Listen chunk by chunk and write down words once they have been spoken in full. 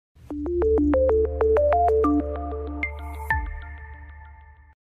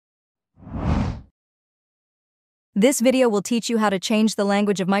This video will teach you how to change the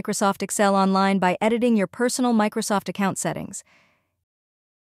language of Microsoft Excel online by editing your personal Microsoft account settings.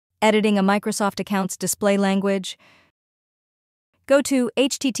 Editing a Microsoft account's display language. Go to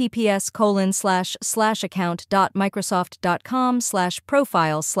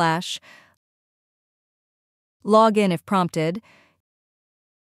https://account.microsoft.com/profile/ Log in if prompted.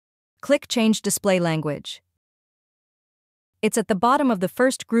 Click Change Display Language. It's at the bottom of the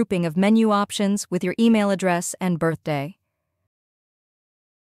first grouping of menu options with your email address and birthday.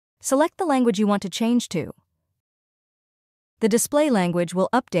 Select the language you want to change to. The display language will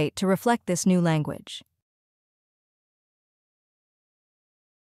update to reflect this new language.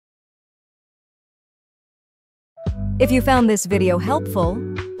 If you found this video helpful,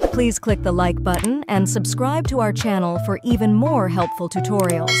 please click the like button and subscribe to our channel for even more helpful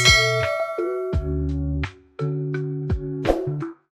tutorials.